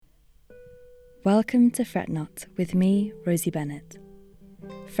Welcome to Fret Not with me, Rosie Bennett.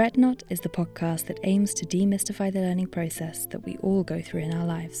 Fret Not is the podcast that aims to demystify the learning process that we all go through in our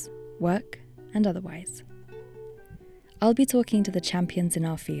lives, work and otherwise. I'll be talking to the champions in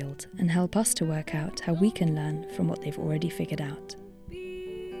our field and help us to work out how we can learn from what they've already figured out.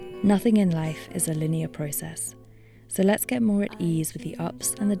 Nothing in life is a linear process, so let's get more at ease with the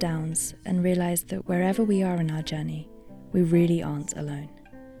ups and the downs and realise that wherever we are in our journey, we really aren't alone.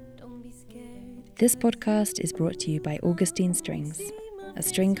 This podcast is brought to you by Augustine Strings, a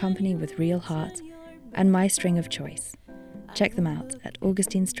string company with real heart, and my string of choice. Check them out at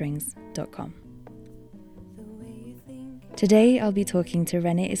augustinestrings.com. Today I'll be talking to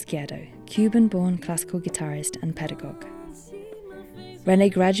René Izquierdo, Cuban-born classical guitarist and pedagogue.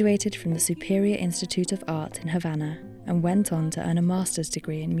 René graduated from the Superior Institute of Art in Havana and went on to earn a master's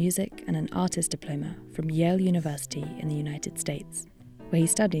degree in music and an artist diploma from Yale University in the United States, where he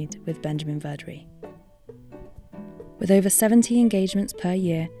studied with Benjamin Verdery. With over 70 engagements per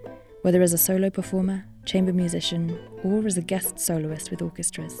year, whether as a solo performer, chamber musician, or as a guest soloist with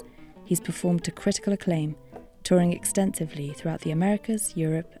orchestras, he's performed to critical acclaim, touring extensively throughout the Americas,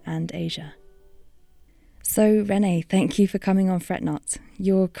 Europe, and Asia. So, René, thank you for coming on Fret Not.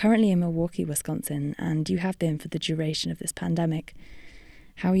 You're currently in Milwaukee, Wisconsin, and you have been for the duration of this pandemic.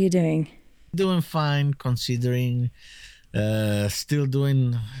 How are you doing? Doing fine, considering still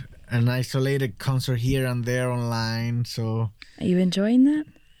doing an isolated concert here and there online. So, are you enjoying that?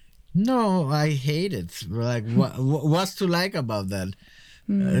 No, I hate it. Like, what's to like about that?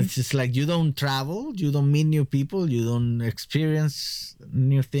 It's just like you don't travel, you don't meet new people, you don't experience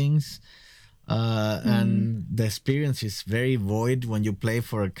new things. And the experience is very void when you play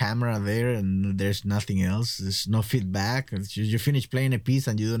for a camera there and there's nothing else. There's no feedback. You finish playing a piece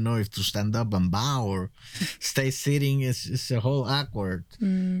and you don't know if to stand up and bow or stay sitting. It's a whole awkward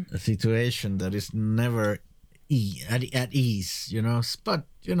situation that is never at ease, you know. But,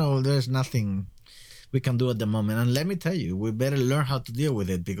 you know, there's nothing we can do at the moment. And let me tell you, we better learn how to deal with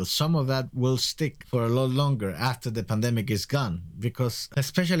it, because some of that will stick for a lot longer after the pandemic is gone. Because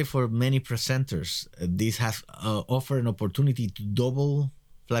especially for many presenters, this has offered an opportunity to double,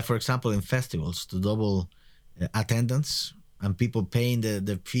 like for example in festivals, to double attendance and people paying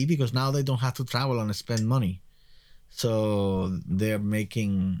the fee, because now they don't have to travel and spend money. So they're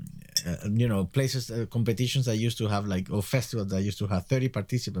making, places, competitions that used to have or festivals that used to have 30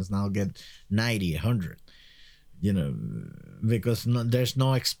 participants now get 90, 100, because there's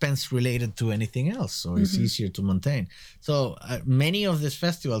no expense related to anything else. So it's easier to maintain. So many of these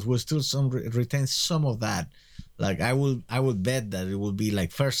festivals will still retain some of that. Like I would bet that it will be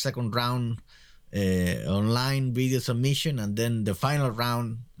like first, second round online video submission, and then the final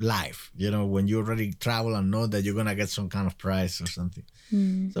round live, when you already travel and know that you're gonna get some kind of prize or something.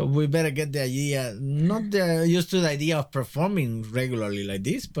 So we better get the idea, not used to the idea of performing regularly like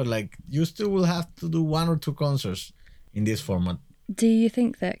this, but like you still will have to do 1 or 2 concerts in this format. Do you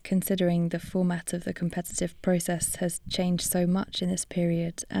think that, considering the format of the competitive process has changed so much in this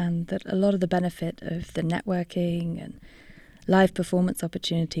period, and that a lot of the benefit of the networking and live performance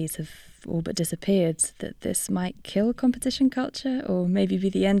opportunities have all but disappeared, that this might kill competition culture, or maybe be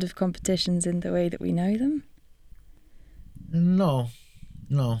the end of competitions in the way that we know them? No.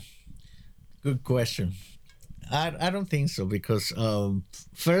 Good question. I don't think so, because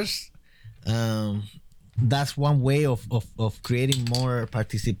first, that's one way of creating more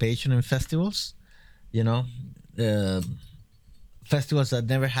participation in festivals. Festivals that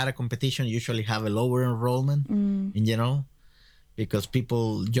never had a competition usually have a lower enrollment, and because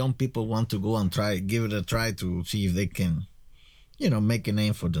young people want to go and give it a try to see if they can, make a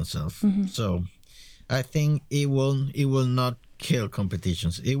name for themselves. So I think it will not kill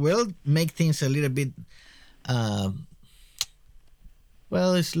competitions. It will make things a little bit,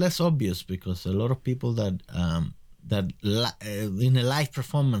 it's less obvious, because a lot of people that in a live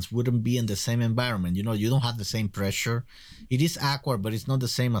performance wouldn't be in the same environment. You don't have the same pressure. It is awkward, but it's not the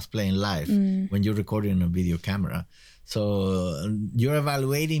same as playing live when you're recording on a video camera. So you're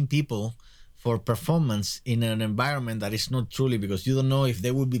evaluating people for performance in an environment that is not truly, because you don't know if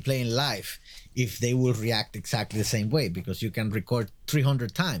they will be playing live, if they will react exactly the same way, because you can record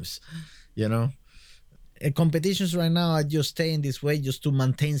 300 times, Competitions right now are just staying this way just to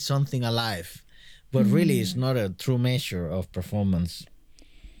maintain something alive. But really, it's not a true measure of performance.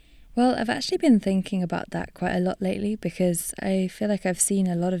 Well, I've actually been thinking about that quite a lot lately, because I feel like I've seen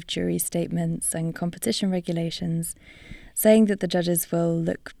a lot of jury statements and competition regulations saying that the judges will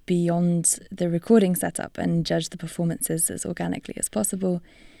look beyond the recording setup and judge the performances as organically as possible.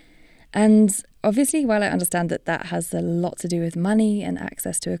 And obviously, while I understand that that has a lot to do with money and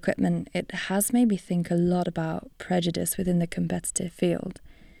access to equipment, it has made me think a lot about prejudice within the competitive field.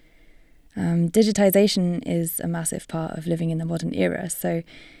 Digitization is a massive part of living in the modern era. So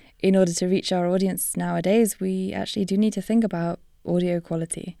in order to reach our audience nowadays, we actually do need to think about audio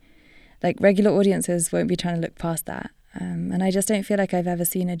quality. Like, regular audiences won't be trying to look past that. And I just don't feel like I've ever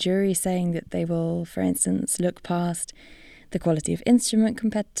seen a jury saying that they will, for instance, look past the quality of instrument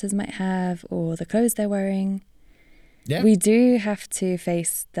competitors might have or the clothes they're wearing. Yeah. We do have to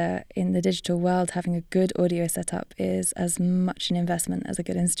face that in the digital world, having a good audio setup is as much an investment as a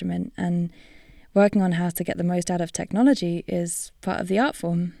good instrument. And working on how to get the most out of technology is part of the art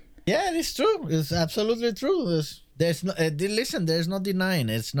form. Yeah, it's true. It's absolutely true. There's no listen. There's no denying.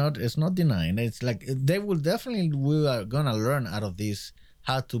 It's not denying. It's like they will definitely, we are gonna learn out of this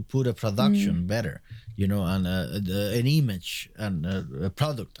how to put a production better, and an image and a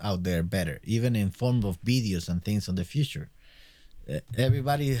product out there better, even in form of videos and things in the future.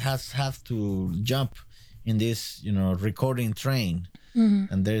 Everybody have to jump in this, recording train,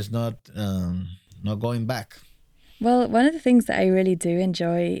 and there's not going back. Well, one of the things that I really do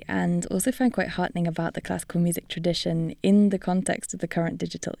enjoy and also find quite heartening about the classical music tradition in the context of the current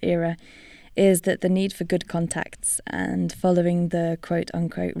digital era is that the need for good contacts and following the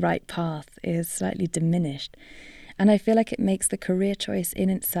quote-unquote right path is slightly diminished. And I feel like it makes the career choice in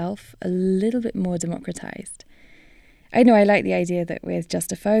itself a little bit more democratized. I know I like the idea that with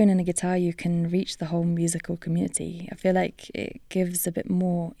just a phone and a guitar you can reach the whole musical community. I feel like it gives a bit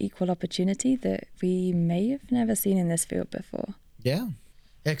more equal opportunity that we may have never seen in this field before. Yeah,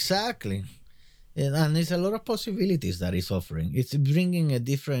 exactly. And there's a lot of possibilities that it's offering. It's bringing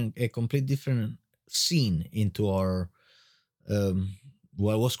a complete different scene into our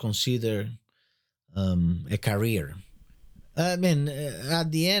what was considered a career. I mean, at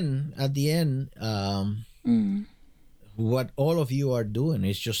the end, what all of you are doing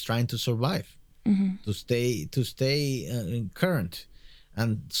is just trying to survive, to stay current,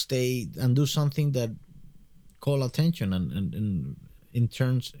 and stay and do something that call attention, and in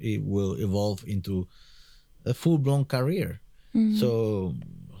turns it will evolve into a full-blown career. So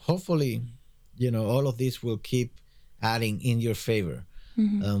hopefully, all of this will keep adding in your favor.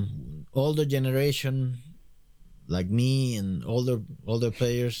 Older generation like me and older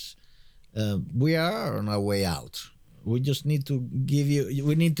players, we are on our way out. We just need to give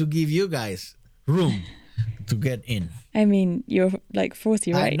you guys room to get in. I mean, you're like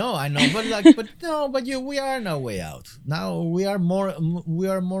 40, right? I know, but we are on our way out. Now we are more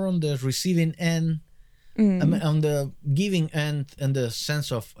on the receiving end, on the giving end, and the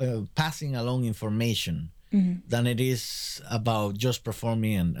sense of passing along information, than it is about just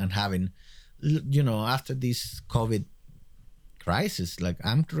performing and having, after this COVID crisis, like,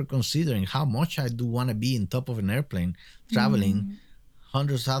 I'm considering how much I do want to be in top of an airplane, traveling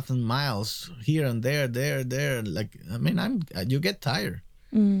 100,000 miles here and there. Like, I mean, you get tired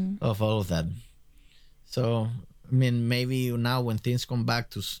of all of that. So, I mean, maybe now when things come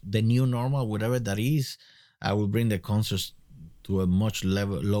back to the new normal, whatever that is, I will bring the concerts to a much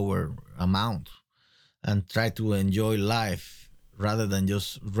lower amount and try to enjoy life rather than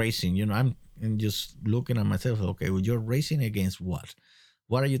just racing. I'm just looking at myself. Okay, well, you're racing against what?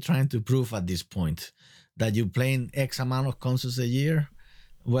 What are you trying to prove at this point? That you're playing X amount of concerts a year?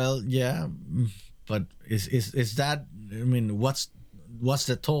 Well, yeah, but is that? I mean, what's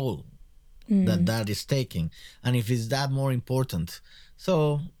the toll that is taking? And if it's that more important,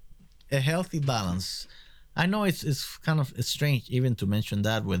 so a healthy balance. I know it's kind of strange even to mention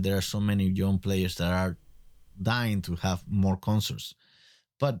that when there are so many young players that are dying to have more concerts.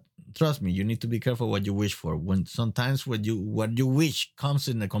 But trust me, you need to be careful what you wish for. When sometimes what you wish comes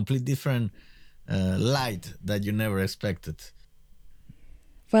in a complete different light that you never expected.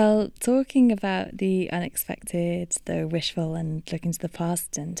 Well, talking about the unexpected, the wishful, and looking to the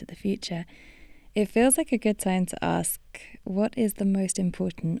past and to the future, it feels like a good time to ask, what is the most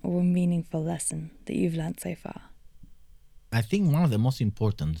important or meaningful lesson that you've learned so far? I think one of the most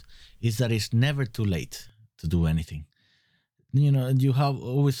important is that it's never too late to do anything. You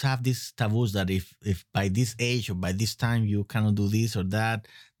always have these taboos that if by this age or by this time you cannot do this or that,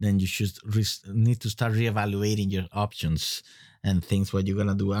 then you should need to start reevaluating your options and things what you're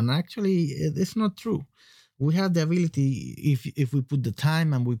gonna do. And actually, it's not true. We have the ability, if we put the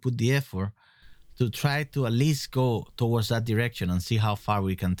time and we put the effort, to try to at least go towards that direction and see how far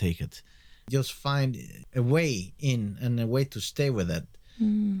we can take it. Just find a way in and a way to stay with it.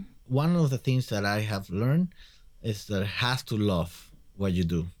 One of the things that I have learned is that it has to love what you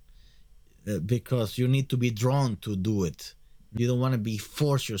do, because you need to be drawn to do it. You don't want to be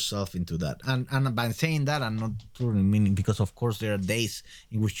force yourself into that. And by saying that, I'm not truly meaning, because of course there are days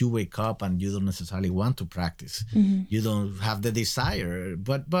in which you wake up and you don't necessarily want to practice. You don't have the desire.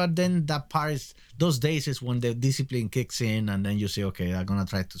 But then that part is, those days is when the discipline kicks in, and then you say, okay, I'm gonna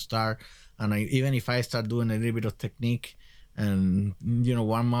try to start. And even if I start doing a little bit of technique and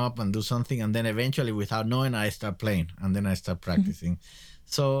warm up and do something, and then eventually without knowing I start playing, and then I start practicing.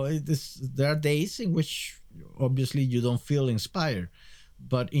 So there are days in which obviously you don't feel inspired,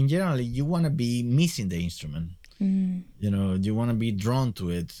 but in general you want to be missing the instrument. You want to be drawn to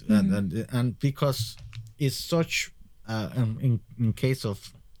it. And because it's such in case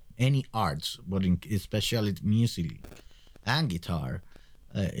of any arts, but especially music and guitar,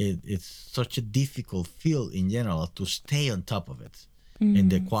 it's such a difficult field in general to stay on top of it in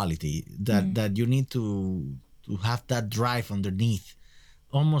the quality that you need to have that drive underneath,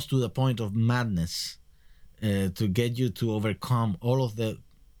 almost to the point of madness, to get you to overcome all of the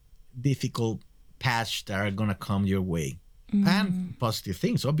difficult paths that are gonna come your way. And positive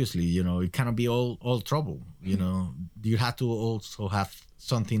things, obviously. It cannot be all trouble. You have to also have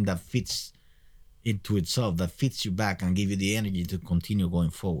something that fits into itself, that fits you back and give you the energy to continue going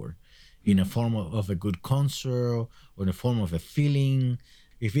forward, in a form of a good concert, or in a form of a feeling.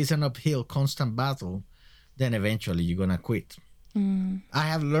 If it's an uphill constant battle, then eventually you're gonna quit. I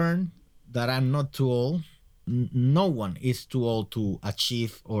have learned that I'm not too old. No one is too old to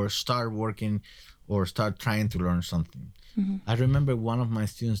achieve or start working or start trying to learn something. I remember one of my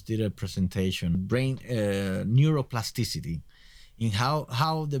students did a presentation, brain neuroplasticity, in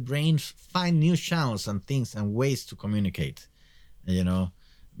how the brain find new channels and things and ways to communicate.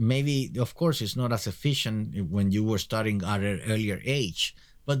 Maybe, of course, it's not as efficient when you were starting at an earlier age,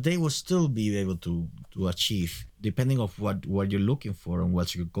 but they will still be able to achieve, depending of what you're looking for and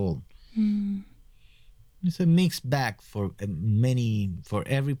what's your goal. It's a mixed bag for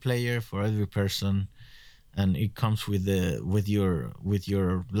every player, for every person, and it comes with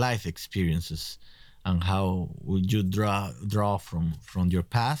your life experiences, and how would you draw from your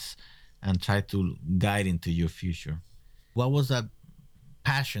past and try to guide into your future. What was that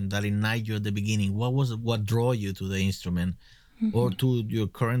passion that ignited you at the beginning? What drew you to the instrument, or to your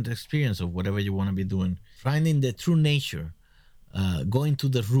current experience of whatever you want to be doing? Finding the true nature, going to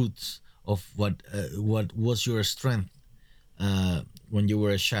the roots of what was your strength when you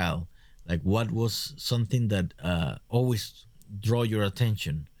were a child. Like, what was something that always draw your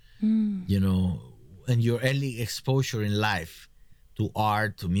attention, and your early exposure in life to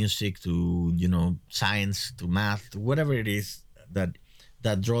art, to music, to science, to math, to whatever it is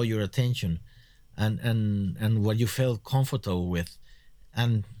that draw your attention, and what you felt comfortable with,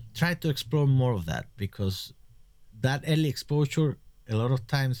 and try to explore more of that, because that early exposure a lot of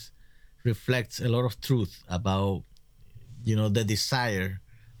times reflects a lot of truth about the desire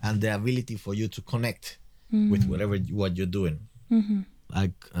and the ability for you to connect with what you're doing.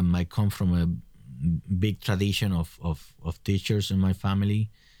 I come from a big tradition of teachers in my family.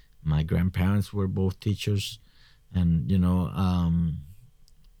 My grandparents were both teachers, and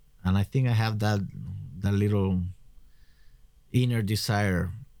and I think I have that little inner desire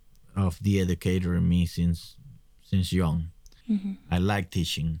of the educator in me since young. I like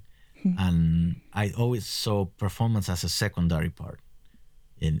teaching, and I always saw performance as a secondary part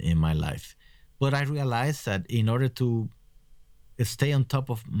in my life. But I realized that in order to stay on top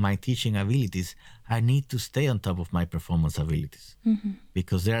of my teaching abilities, I need to stay on top of my performance abilities,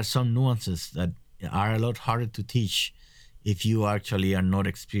 because there are some nuances that are a lot harder to teach if you actually are not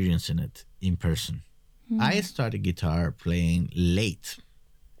experiencing it in person. I started guitar playing late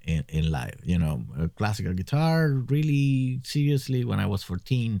in life, classical guitar really seriously when I was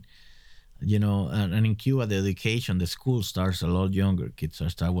 14. And in Cuba, the education, the school starts a lot younger. Kids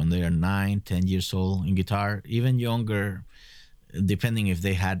start when they are 9, 10 years old in guitar, even younger, depending if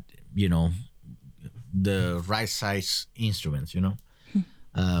they had, the right size instruments,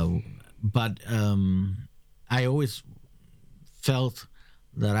 But I always felt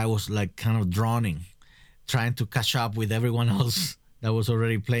that I was like kind of drowning, trying to catch up with everyone else that was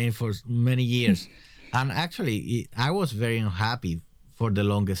already playing for many years. And actually, I was very unhappy for the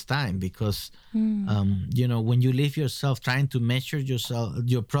longest time, because when you leave yourself trying to measure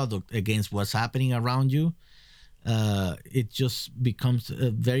your product against what's happening around you, it just becomes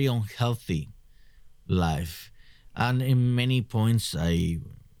a very unhealthy life. And in many points, I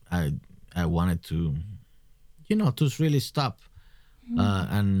wanted to to really stop,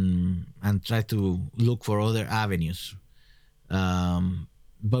 and try to look for other avenues.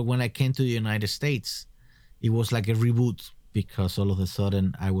 But when I came to the United States, it was like a reboot, because all of a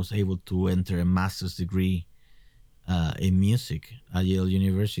sudden I was able to enter a master's degree in music at Yale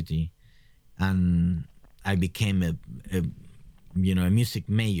University, and I became a a music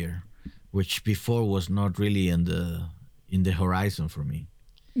major, which before was not really in the horizon for me.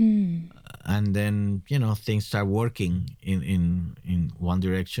 And then things start working in one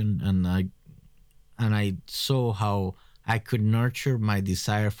direction, and I saw how I could nurture my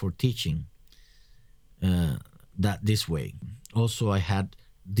desire for teaching that this way. Also, I had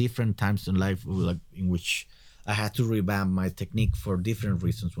different times in life like in which I had to revamp my technique for different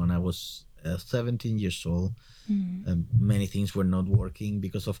reasons. When I was 17 years old, many things were not working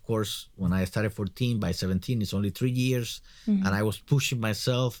because, of course, when I started 14, by 17, it's only 3 years, and I was pushing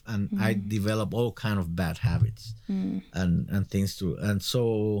myself, and I developed all kind of bad habits and things too. And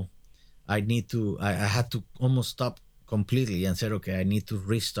so I had to almost stop completely and said, okay, I need to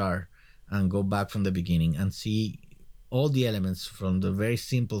restart and go back from the beginning and see all the elements from the very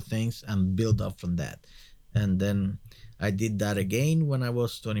simple things and build up from that. And then I did that again when I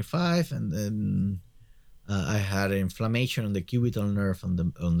was 25, and then I had an inflammation on the cubital nerve on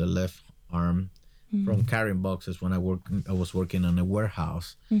the left arm from carrying boxes when I was working in a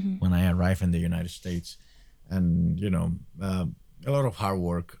warehouse when I arrived in the United States, and a lot of hard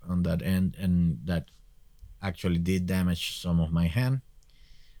work on that end, and that actually did damage some of my hand.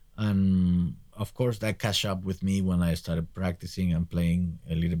 And of course, that catch up with me when I started practicing and playing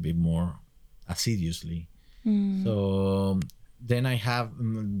a little bit more assiduously. So then I have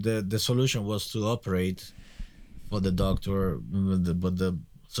the solution was to operate for the doctor, but the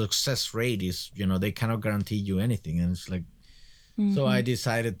success rate is they cannot guarantee you anything, and it's like so I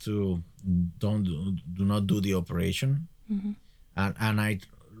decided to do not do the operation, and I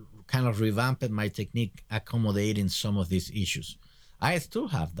kind of revamped my technique accommodating some of these issues. I still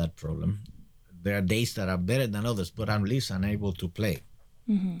have that problem. There are days that are better than others, but at least I'm able to play.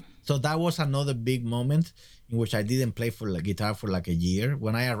 So that was another big moment in which I didn't play for guitar for like a year.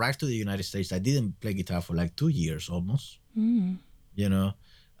 When I arrived to the United States, I didn't play guitar for like 2 years almost, and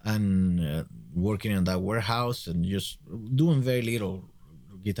working in that warehouse and just doing very little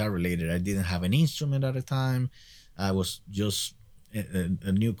guitar related. I didn't have an instrument at the time. I was just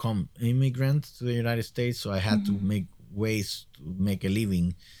a new immigrant to the United States, so I had to make ways to make a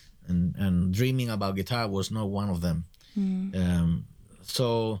living, and dreaming about guitar was not one of them.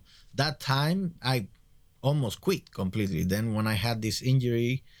 So that time I almost quit completely. Then when I had this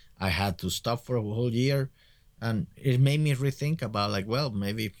injury, I had to stop for a whole year, and it made me rethink about like, well,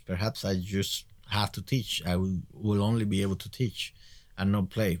 maybe perhaps I just have to teach. I will only be able to teach and not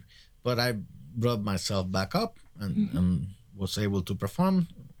play. But I brought myself back up and was able to perform,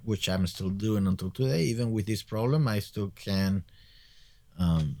 which I'm still doing until today. Even with this problem, I still can,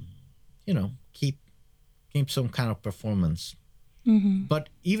 keep some kind of performance. But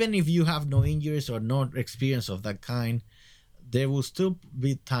even if you have no injuries or no experience of that kind, there will still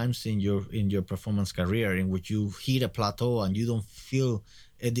be times in your performance career in which you hit a plateau and you don't feel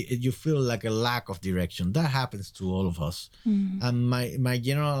you feel like a lack of direction. That happens to all of us. And my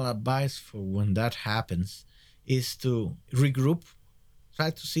general advice for when that happens is to regroup,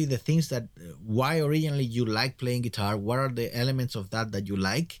 try to see the things that why originally you like playing guitar, what are the elements of that you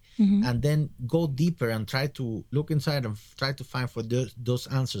like, and then go deeper and try to look inside and try to find for those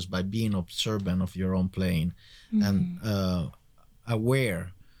answers by being observant of your own playing and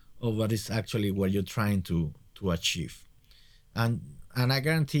aware of what you're trying to achieve. And I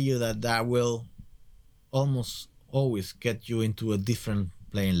guarantee you that will almost always get you into a different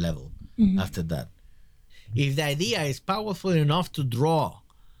playing level after that. If the idea is powerful enough to draw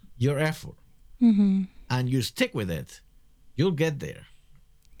your effort and you stick with it, you'll get there.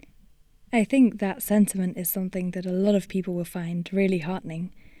 I think that sentiment is something that a lot of people will find really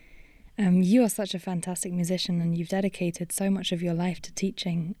heartening. You are such a fantastic musician and you've dedicated so much of your life to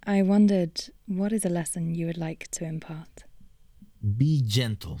teaching. I wondered, what is a lesson you would like to impart? Be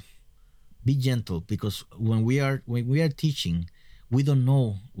gentle. Be gentle, because when we are teaching, we don't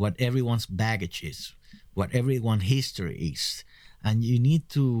know what everyone's baggage is, what everyone's history is, and you need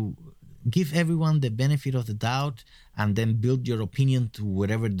to give everyone the benefit of the doubt, and then build your opinion to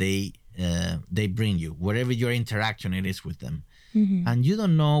whatever they bring you, whatever your interaction it is with them. And you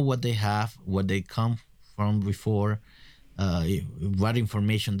don't know what they have, what they come from before, what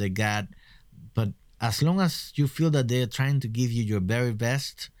information they got, but as long as you feel that they're trying to give you your very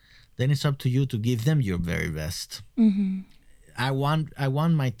best, then it's up to you to give them your very best. I want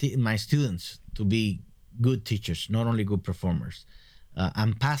my students to be good teachers, not only good performers,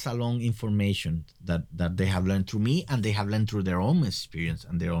 and pass along information that they have learned through me and they have learned through their own experience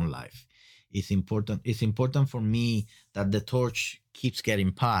and their own life. It's important for me that the torch keeps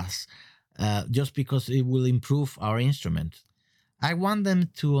getting passed, just because it will improve our instrument. I want them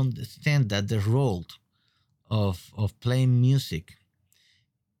to understand that the role of playing music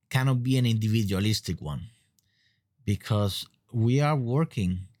cannot be an individualistic one, because we are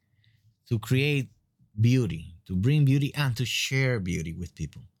working to create beauty, to bring beauty, and to share beauty with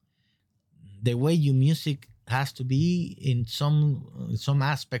people. The way your music has to be in some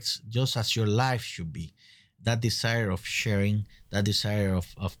aspects, just as your life should be. That desire of sharing, that desire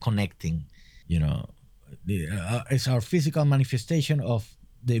of connecting, you know, it's our physical manifestation of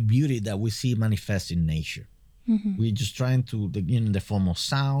the beauty that we see manifest in nature. We're just trying to, in the form of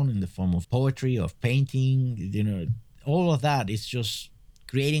sound, in the form of poetry, of painting, all of that is just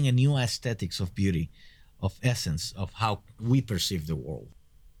creating a new aesthetics of beauty, of essence, of how we perceive the world.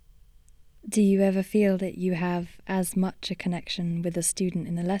 Do you ever feel that you have as much a connection with a student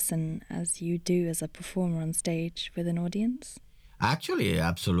in a lesson as you do as a performer on stage with an audience? Actually,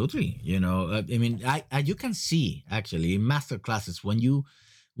 absolutely. I mean, you can see actually in master classes when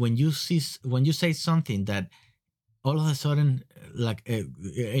you say something that all of a sudden, like a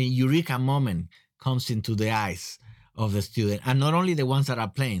eureka moment comes into the eyes of the student, and not only the ones that are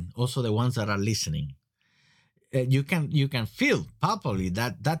playing, also the ones that are listening. You can feel palpably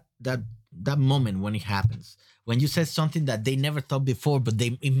that moment when it happens, when you say something that they never thought before, but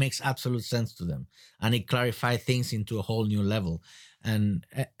it makes absolute sense to them, and it clarifies things into a whole new level. And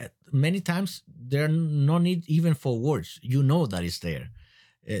many times there are no need even for words. You know that it's there.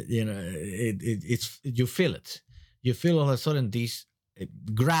 It's you feel it. You feel all of a sudden this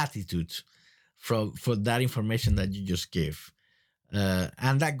gratitude for that information that you just gave.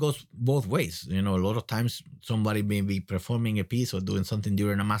 And that goes both ways. A lot of times somebody may be performing a piece or doing something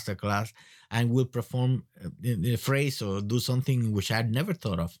during a master class and will perform a phrase or do something which I had never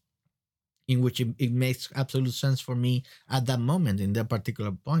thought of, in which it makes absolute sense for me at that moment, in that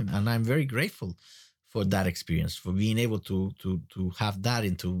particular point. And I'm very grateful for that experience, for being able to have that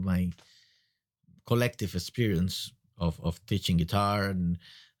into my collective experience of teaching guitar.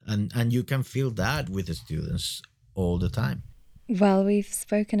 And you can feel that with the students all the time. Well, we've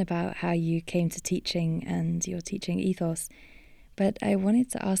spoken about how you came to teaching and your teaching ethos, but I wanted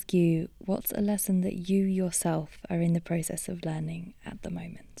to ask you, what's a lesson that you yourself are in the process of learning at the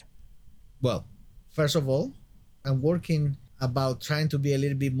moment? Well, first of all, I'm working about trying to be a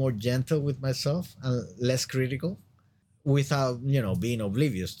little bit more gentle with myself and less critical, without, being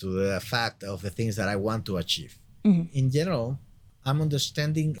oblivious to the fact of the things that I want to achieve. In general, I'm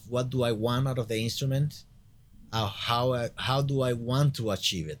understanding what do I want out of the instrument, how do I want to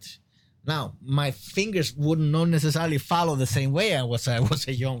achieve it. Now, my fingers would not necessarily follow the same way I was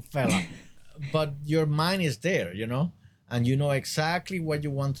a young fella, but your mind is there, and you know exactly what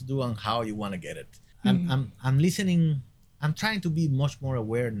you want to do and how you want to get it. I'm listening. I'm trying to be much more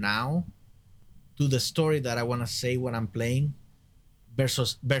aware now to the story that I want to say when I'm playing,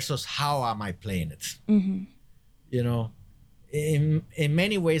 versus how am I playing it. In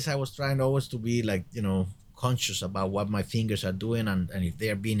many ways, I was trying always to be like, conscious about what my fingers are doing, and if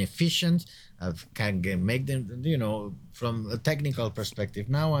they're being efficient, I can make them, from a technical perspective.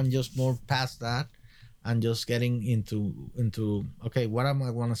 Now I'm just more past that and just getting into okay, what am I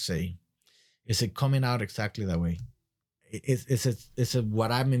want to say? Is it coming out exactly that way? Is it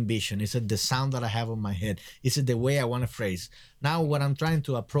what I'm envisioning? Is it the sound that I have on my head? Is it the way I want to phrase? Now, when I'm trying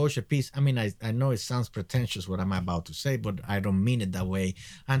to approach a piece, I mean, I know it sounds pretentious what I'm about to say, but I don't mean it that way.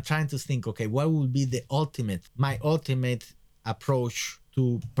 I'm trying to think, okay, what would be my ultimate approach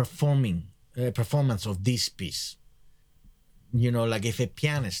to performance of this piece? Like if a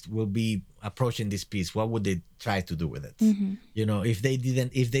pianist will be approaching this piece, what would they try to do with it? If they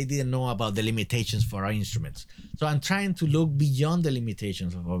didn't know about the limitations for our instruments. So I'm trying to look beyond the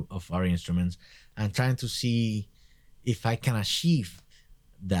limitations of our instruments and trying to see if I can achieve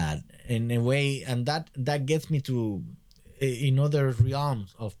that in a way, and that gets me to in other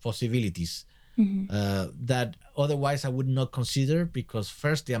realms of possibilities that otherwise I would not consider, because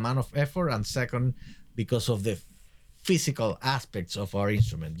first, the amount of effort, and second, because of the physical aspects of our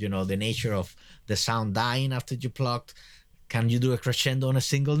instrument, the nature of the sound dying after you plucked. Can you do a crescendo on a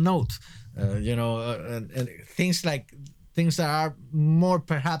single note? And things that are more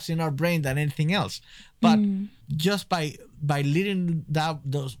perhaps in our brain than anything else. But just by leading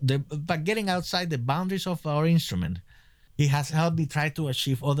by getting outside the boundaries of our instrument, it has helped me try to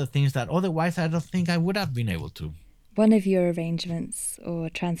achieve other things that otherwise I don't think I would have been able to. One of your arrangements or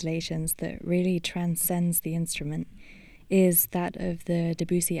translations that really transcends the instrument is that of the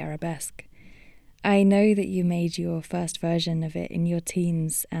Debussy Arabesque. I know that you made your first version of it in your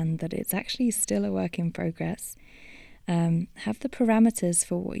teens and that it's actually still a work in progress. Have the parameters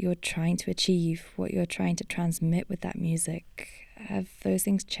for what you're trying to achieve, what you're trying to transmit with that music, have those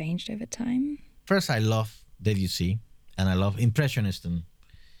things changed over time? First, I love Debussy, and I love Impressionism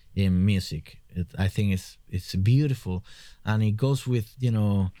in music. I think it's beautiful, and it goes with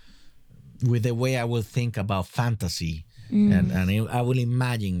with the way I will think about fantasy, and I will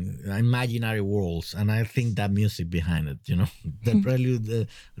imagine imaginary worlds, and I think that music behind it, the prelude,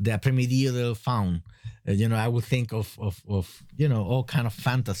 the Premedieval Faun, I would think of all kind of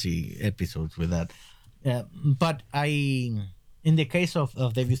fantasy episodes with that. But in the case of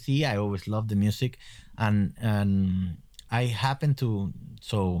Debussy, I always loved the music, and I happen to,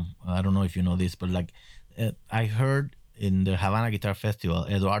 so I don't know if you know this, but like I heard in the Havana Guitar Festival,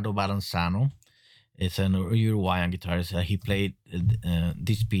 Eduardo Baranzano, it's an Uruguayan guitarist. He played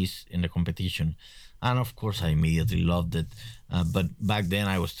this piece in the competition, and of course I immediately loved it. But back then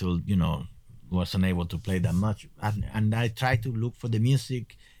I was still, wasn't able to play that much, and I tried to look for the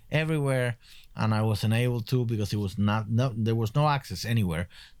music everywhere, and I wasn't able to because it was there was no access anywhere.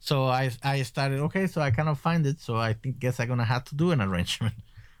 So I started, okay, so I cannot find it, so guess I'm gonna have to do an arrangement.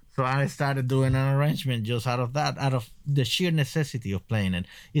 So I started doing an arrangement just out of the sheer necessity of playing it.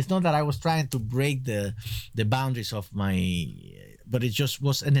 It's not that I was trying to break the boundaries of but it just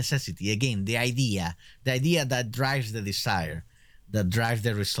was a necessity. Again, the idea that drives the desire, that drives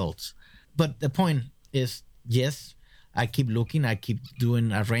the results. But the point is, yes, I keep looking, I keep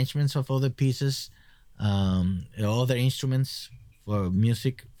doing arrangements of other pieces, other instruments for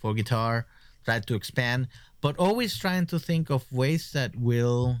music, for guitar, try to expand, but always trying to think of ways that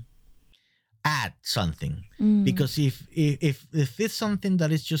will add something. Because if it's something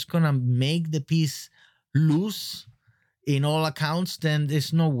that is just gonna make the piece loose in all accounts, then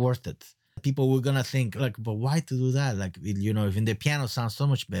it's not worth it. People were gonna think like, but why to do that? Like, if in the piano sounds so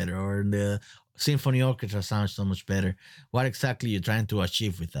much better, or in the symphony orchestra sounds so much better, what exactly you're trying to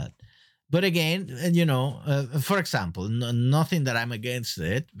achieve with that? But again, for example, nothing that I'm against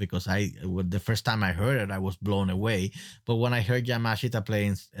it, because the first time I heard it, I was blown away. But when I heard Yamashita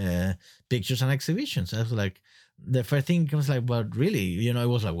playing pictures and exhibitions, I was like, the first thing comes like, but really, it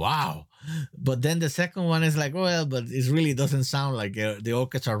was like, wow. But then the second one is like, well, but it really doesn't sound like the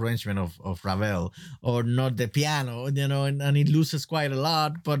orchestra arrangement of Ravel, or not the piano, and it loses quite a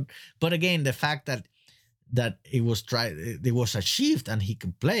lot. But again, the fact that it was achieved and he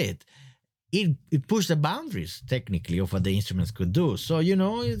could play it, it pushed the boundaries technically of what the instruments could do. So,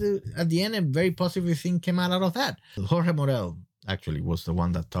 at the end, a very positive thing came out of that. Jorge Morel actually was the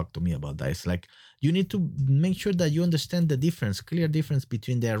one that talked to me about that. It's like, you need to make sure that you understand the clear difference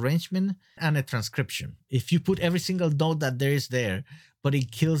between the arrangement and a transcription. If you put every single note that there is there, but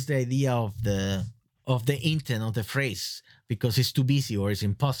it kills the idea of the intent of the phrase because it's too busy or it's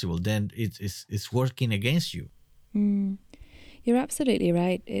impossible, then it's working against you. You're absolutely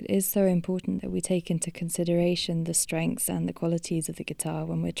right. It is so important that we take into consideration the strengths and the qualities of the guitar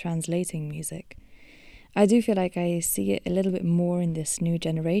when we're translating music. I do feel like I see it a little bit more in this new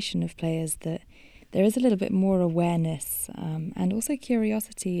generation of players, that there is a little bit more awareness and also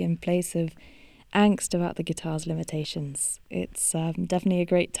curiosity in place of angst about the guitar's limitations. It's definitely a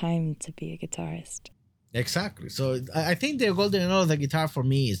great time to be a guitarist. Exactly. So I think the golden era of the guitar for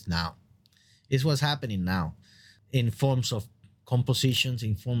me is now. It's what's happening now, in forms of compositions,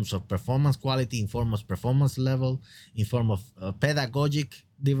 in forms of performance quality, in forms of performance level, in form of pedagogic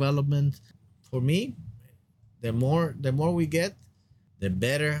development. For me, the more we get, the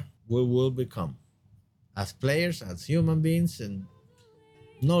better we will become as players, as human beings, and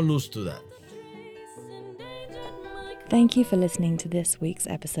no lose to that. Thank you for listening to this week's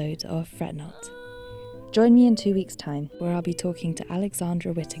episode of Fret Not. Join me in 2 weeks' time, where I'll be talking to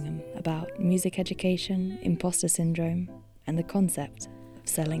Alexandra Whittingham about music education, imposter syndrome, and the concept of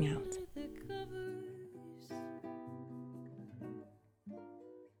selling out.